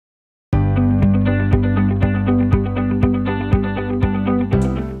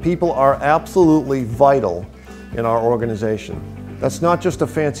People are absolutely vital in our organization. That's not just a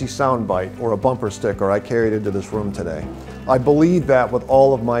fancy soundbite or a bumper sticker I carried into this room today. I believe that with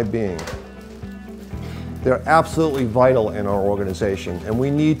all of my being. They're absolutely vital in our organization, and we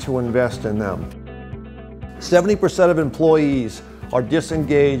need to invest in them. 70% of employees are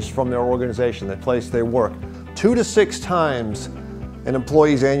disengaged from their organization, the place they work. 2 to 6 times an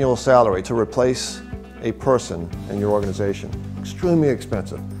employee's annual salary to replace a person in your organization. Extremely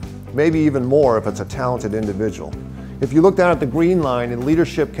expensive. Maybe even more if it's a talented individual. If you look down at the green line in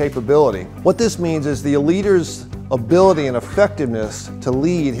leadership capability, what this means is the leader's ability and effectiveness to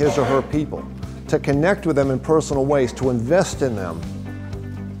lead his or her people, to connect with them in personal ways, to invest in them,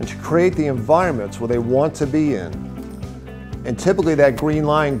 and to create the environments where they want to be in. And typically that green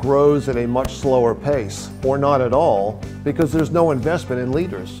line grows at a much slower pace, or not at all, because there's no investment in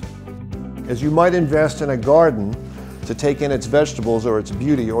leaders. As you might invest in a garden to take in its vegetables or its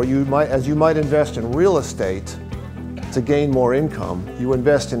beauty, or as you might invest in real estate to gain more income, you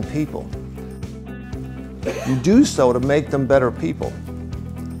invest in people. You do so to make them better people.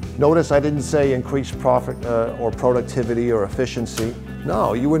 Notice I didn't say increase profit or productivity or efficiency.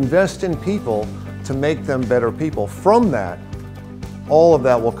 No, you invest in people to make them better people. From that, all of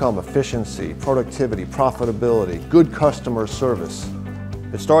that will come: efficiency, productivity, profitability, good customer service.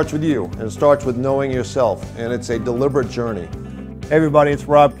 It starts with you, and it starts with knowing yourself, and it's a deliberate journey. Hey everybody, it's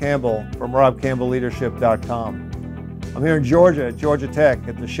Rob Campbell from robcampbellleadership.com. I'm here in Georgia at Georgia Tech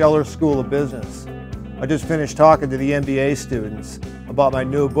at the Scheller School of Business. I just finished talking to the MBA students about my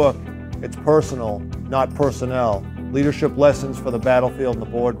new book. It's personal, not personnel. Leadership Lessons for the Battlefield and the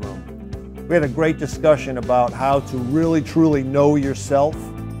Boardroom. We had a great discussion about how to really truly know yourself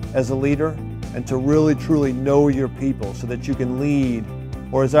as a leader and to really truly know your people so that you can lead,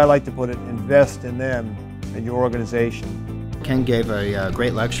 or as I like to put it, invest in them and your organization. Ken gave a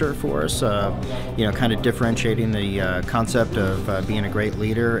great lecture for us, kind of differentiating the concept of being a great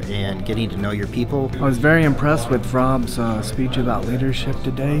leader and getting to know your people. I was very impressed with Rob's speech about leadership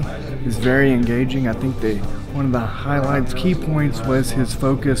today. It was very engaging. I think one of the highlights, key points, was his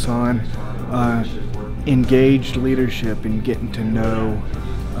focus on engaged leadership and getting to know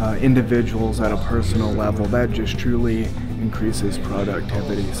individuals at a personal level. That just truly increases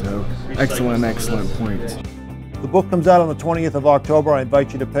productivity. So excellent points. The book comes out on the 20th of October. I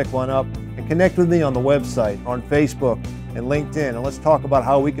invite you to pick one up and connect with me on the website, on Facebook and LinkedIn, and let's talk about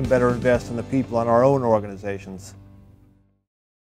how we can better invest in the people in our own organizations.